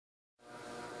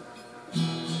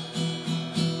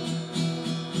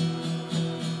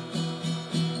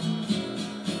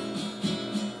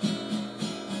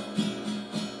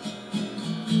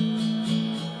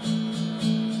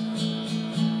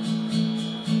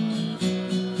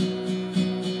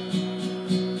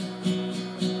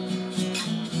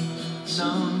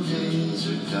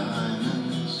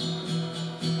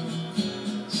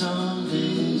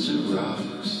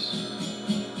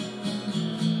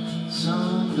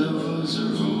windows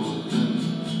are open,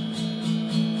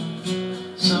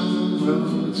 some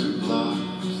roads are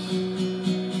blocked,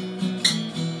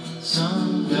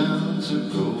 some downs are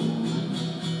golden,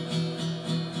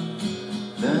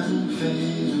 then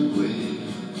fade away.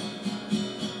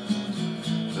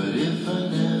 But if I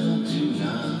never do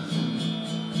nothing,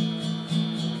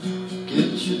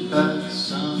 get you back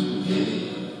someday,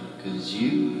 'cause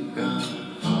you got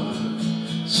a heart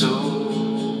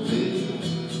so big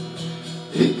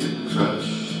it could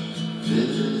crush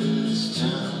this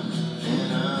town,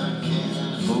 and I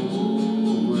can't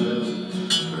hold up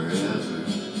forever,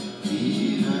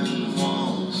 even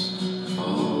walls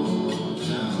fall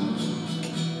down.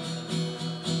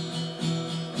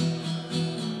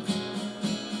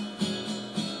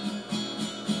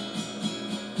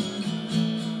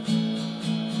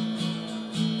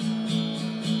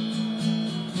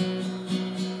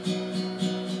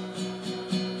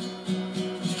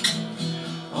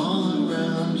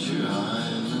 Your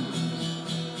island,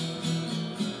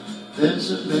 there's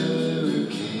a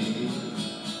barricade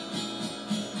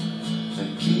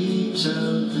that keeps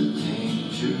out the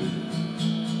danger,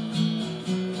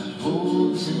 that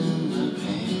holds in the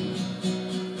pain.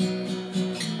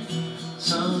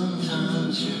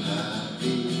 Sometimes you're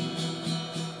happy,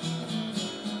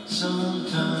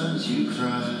 sometimes you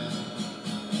cry.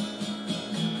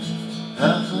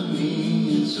 Half of me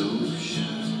is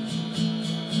ocean,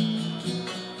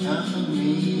 half of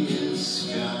me is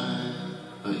sky,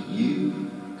 but you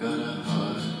got a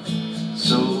heart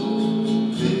so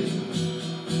big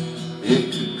it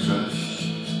could crush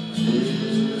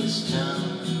this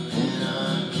town, and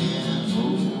I can't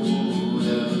hold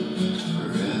out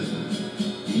forever,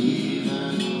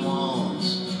 even walls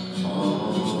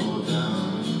fall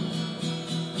down.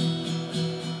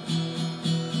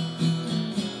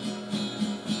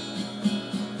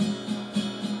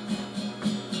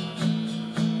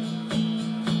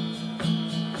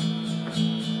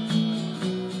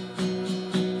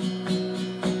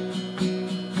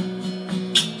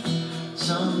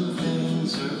 Some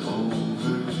things are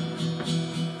over,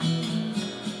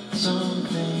 some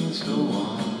things go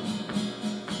on.